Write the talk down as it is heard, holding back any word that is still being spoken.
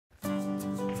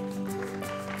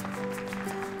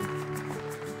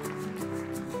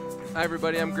Hi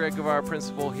everybody, I'm Greg Guevara,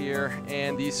 principal here,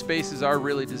 and these spaces are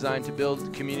really designed to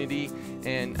build community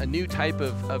and a new type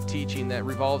of teaching that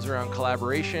revolves around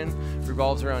collaboration,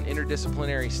 revolves around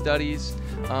interdisciplinary studies,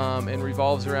 and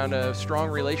revolves around a strong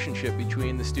relationship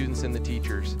between the students and the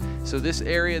teachers. So this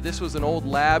area, this was an old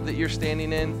lab that you're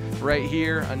standing in right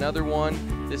here, another one.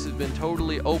 This has been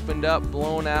totally opened up,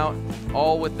 blown out,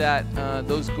 all with that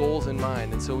those goals in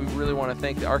mind. And so we really want to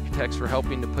thank the architects for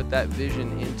helping to put that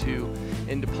vision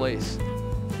into place.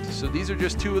 So these are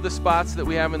just two of the spots that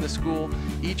we have in the school.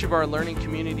 Each of our learning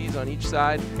communities on each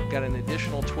side got an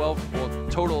additional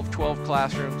total of 12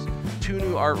 classrooms, 2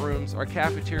 new art rooms. Our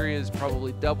cafeteria is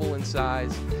probably double in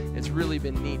size. It's really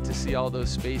been neat to see all those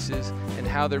spaces and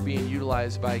how they're being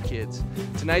utilized by kids.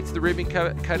 Tonight's the ribbon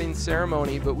cutting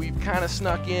ceremony, but we've kind of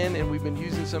snuck in and we've been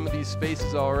using some of these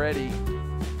spaces already.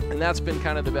 And that's been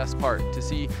kind of the best part, to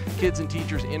see kids and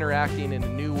teachers interacting in a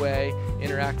new way,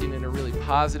 interacting in a really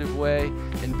positive way,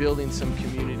 and building some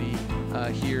community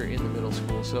here in the middle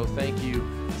school. So thank you,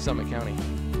 Summit County.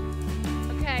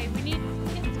 Okay, we need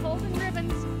kids holding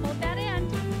ribbons. Hold that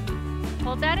end.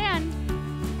 Hold that end.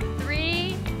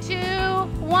 3, 2,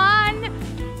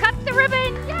 1. Cut the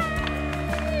ribbon.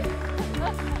 Yay!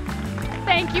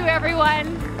 Thank you,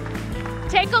 everyone.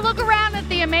 Take a look around at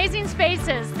the amazing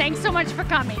spaces. Thanks so much for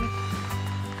coming.